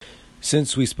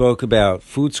Since we spoke about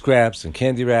food scraps and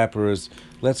candy wrappers,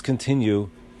 let's continue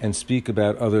and speak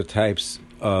about other types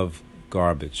of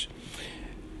garbage.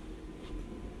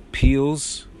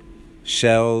 Peels,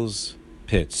 shells,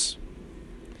 pits.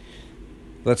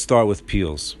 Let's start with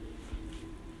peels.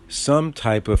 Some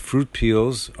type of fruit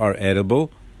peels are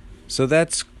edible, so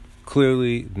that's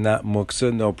clearly not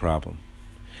muksa, no problem.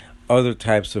 Other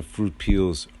types of fruit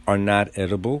peels are not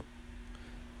edible,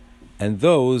 and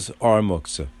those are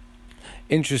muksa.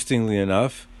 Interestingly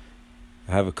enough,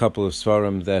 I have a couple of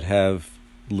svarim that have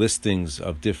listings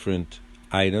of different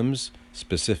items,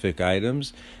 specific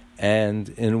items, and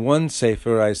in one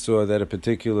sefer I saw that a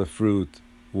particular fruit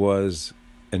was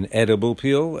an edible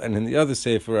peel, and in the other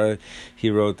sefer he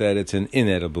wrote that it's an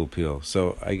inedible peel.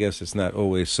 So I guess it's not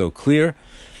always so clear,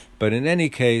 but in any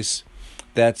case,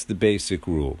 that's the basic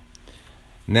rule.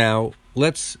 Now,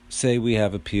 let's say we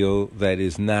have a peel that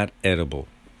is not edible.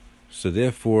 So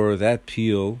therefore, that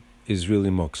peel is really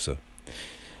muksa.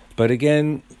 But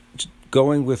again,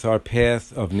 going with our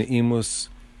path of ne'imus,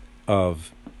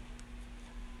 of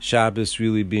Shabbos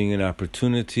really being an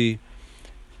opportunity,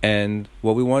 and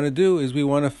what we want to do is we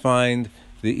want to find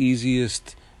the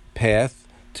easiest path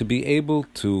to be able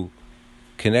to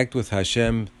connect with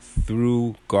Hashem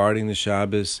through guarding the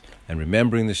Shabbos and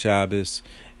remembering the Shabbos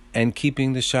and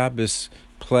keeping the Shabbos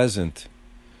pleasant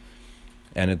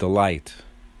and a delight.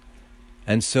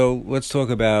 And so let's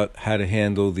talk about how to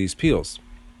handle these peels.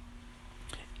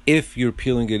 If you're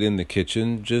peeling it in the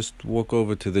kitchen, just walk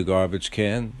over to the garbage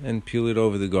can and peel it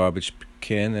over the garbage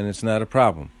can, and it's not a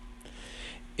problem.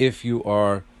 If you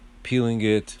are peeling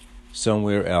it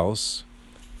somewhere else,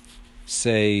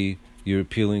 say you're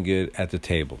peeling it at the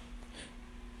table.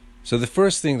 So the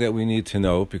first thing that we need to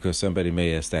know, because somebody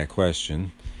may ask that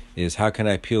question, is how can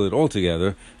I peel it all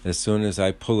together as soon as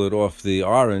I pull it off the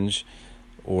orange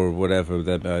or whatever.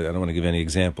 That I don't want to give any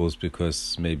examples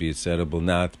because maybe it's edible,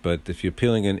 not. But if you're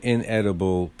peeling an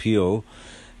inedible peel,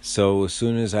 so as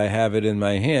soon as I have it in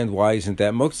my hand, why isn't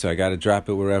that muktzah? I got to drop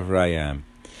it wherever I am.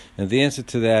 And the answer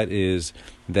to that is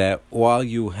that while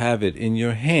you have it in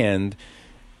your hand,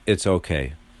 it's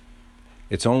okay.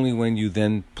 It's only when you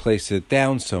then place it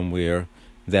down somewhere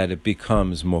that it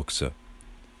becomes muktzah.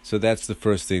 So that's the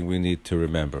first thing we need to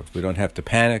remember. We don't have to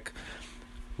panic.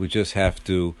 We just have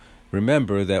to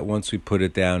remember that once we put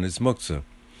it down, it's muktzah.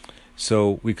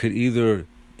 So we could either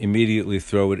immediately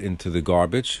throw it into the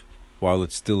garbage while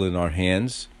it's still in our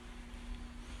hands,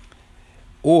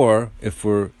 or if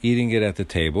we're eating it at the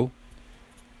table,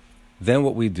 then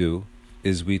what we do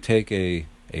is we take a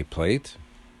plate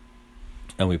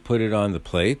and we put it on the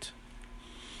plate,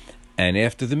 and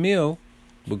after the meal,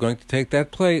 we're going to take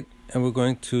that plate and we're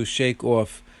going to shake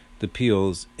off the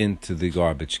peels into the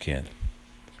garbage can.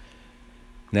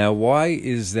 Now, why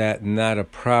is that not a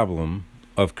problem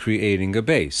of creating a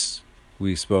base?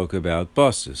 We spoke about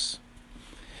buses.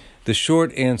 The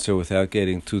short answer, without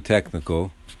getting too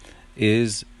technical,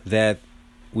 is that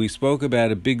we spoke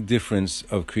about a big difference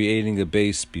of creating a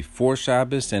base before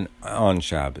Shabbos and on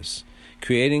Shabbos.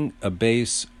 Creating a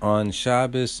base on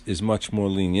Shabbos is much more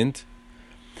lenient,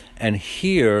 and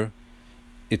here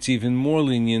it's even more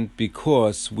lenient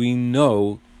because we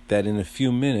know that in a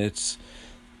few minutes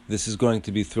this is going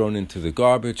to be thrown into the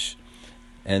garbage,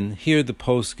 and here the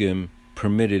poskim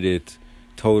permitted it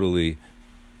totally,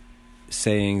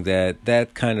 saying that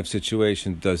that kind of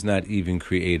situation does not even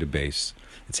create a base.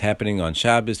 It's happening on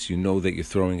Shabbos. You know that you're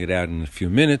throwing it out in a few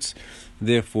minutes.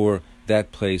 Therefore,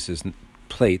 that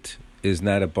plate is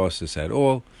not a basis at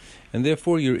all, and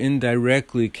therefore you're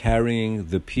indirectly carrying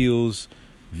the peels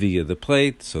via the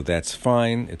plate, so that's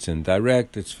fine. It's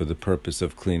indirect. It's for the purpose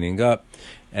of cleaning up,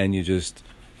 and you just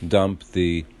dump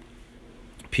the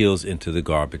peels into the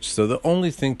garbage. So the only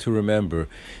thing to remember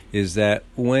is that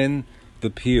when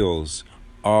the peels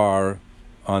are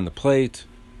on the plate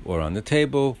or on the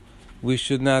table, we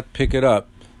should not pick it up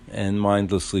and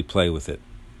mindlessly play with it.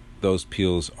 Those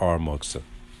peels are muktzah.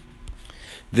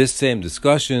 This same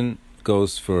discussion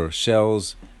goes for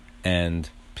shells and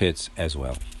pits as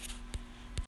well.